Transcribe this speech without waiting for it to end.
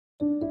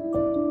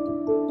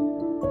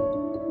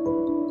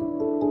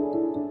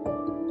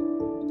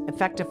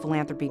Effective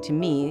philanthropy to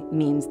me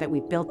means that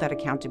we've built that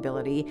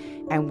accountability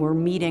and we're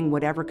meeting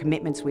whatever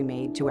commitments we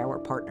made to our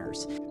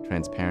partners.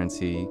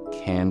 Transparency,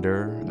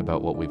 candor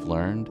about what we've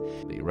learned,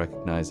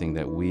 recognizing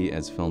that we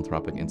as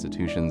philanthropic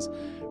institutions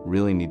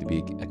really need to be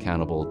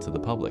accountable to the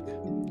public.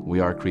 We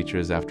are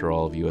creatures, after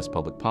all, of U.S.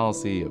 public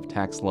policy, of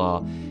tax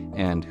law,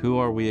 and who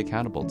are we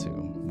accountable to?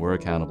 We're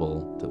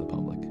accountable to the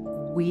public.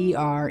 We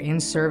are in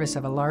service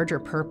of a larger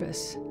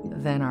purpose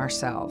than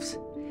ourselves.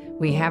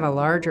 We have a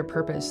larger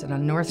purpose and a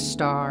North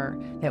Star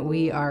that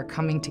we are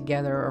coming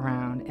together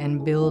around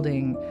and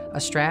building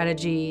a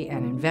strategy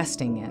and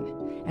investing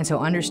in. And so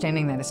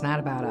understanding that it's not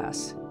about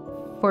us.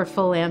 For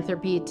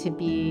philanthropy to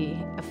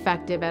be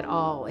effective at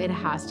all, it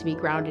has to be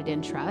grounded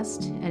in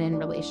trust and in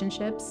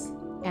relationships.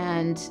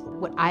 And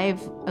what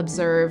I've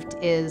observed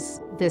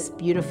is this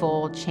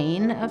beautiful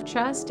chain of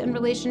trust and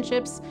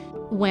relationships.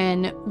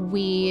 When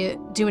we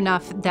do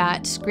enough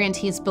that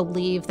grantees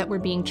believe that we're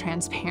being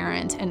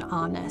transparent and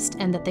honest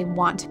and that they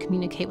want to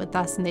communicate with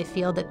us and they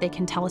feel that they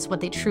can tell us what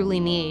they truly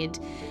need,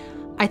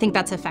 I think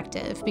that's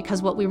effective,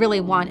 because what we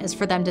really want is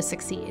for them to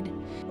succeed.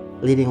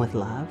 Leading with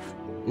love,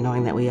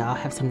 knowing that we all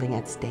have something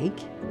at stake,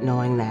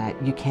 knowing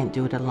that you can't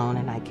do it alone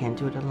and I can't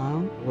do it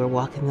alone. We're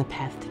walking the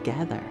path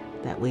together,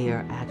 that we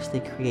are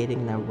actually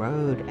creating the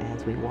road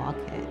as we walk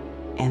it.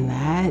 And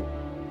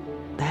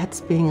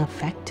that's being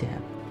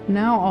effective.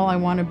 Now all I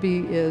want to be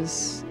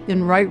is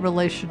in right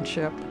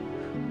relationship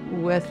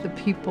with the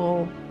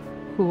people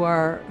who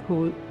are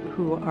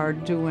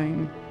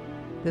doing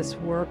this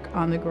work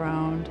on the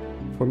ground.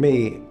 For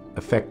me,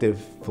 effective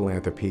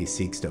philanthropy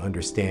seeks to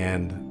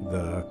understand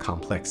the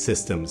complex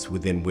systems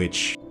within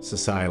which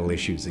societal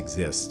issues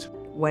exist.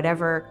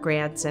 Whatever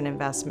grants and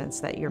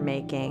investments that you're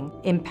making,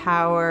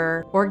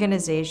 empower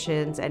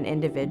organizations and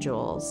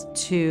individuals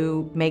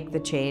to make the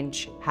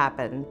change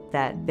happen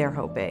that they're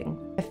hoping.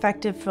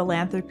 Effective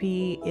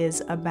philanthropy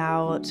is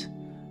about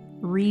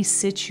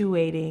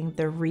resituating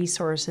the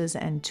resources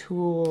and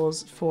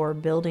tools for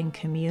building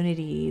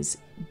communities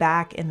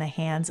back in the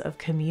hands of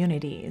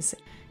communities.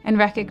 And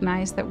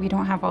recognize that we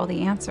don't have all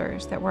the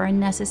answers, that we're a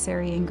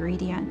necessary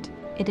ingredient.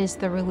 It is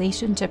the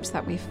relationships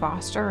that we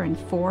foster and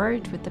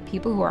forge with the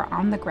people who are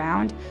on the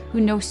ground,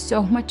 who know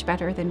so much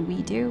better than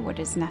we do what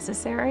is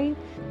necessary.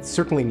 It's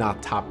certainly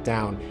not top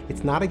down.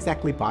 It's not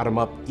exactly bottom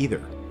up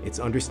either. It's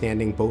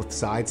understanding both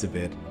sides of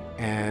it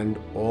and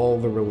all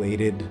the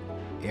related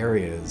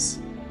areas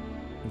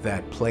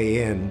that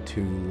play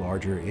into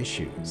larger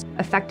issues.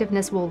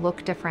 Effectiveness will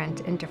look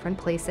different in different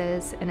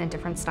places and in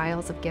different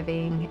styles of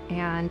giving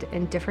and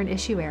in different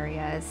issue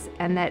areas,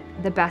 and that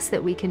the best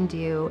that we can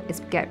do is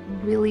get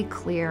really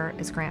clear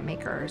as grant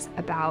makers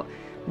about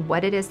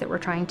what it is that we're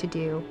trying to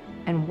do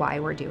and why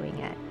we're doing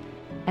it.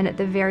 And at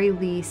the very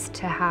least,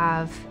 to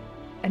have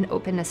an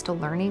openness to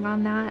learning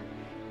on that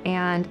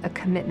and a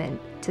commitment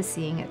to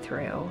seeing it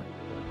through.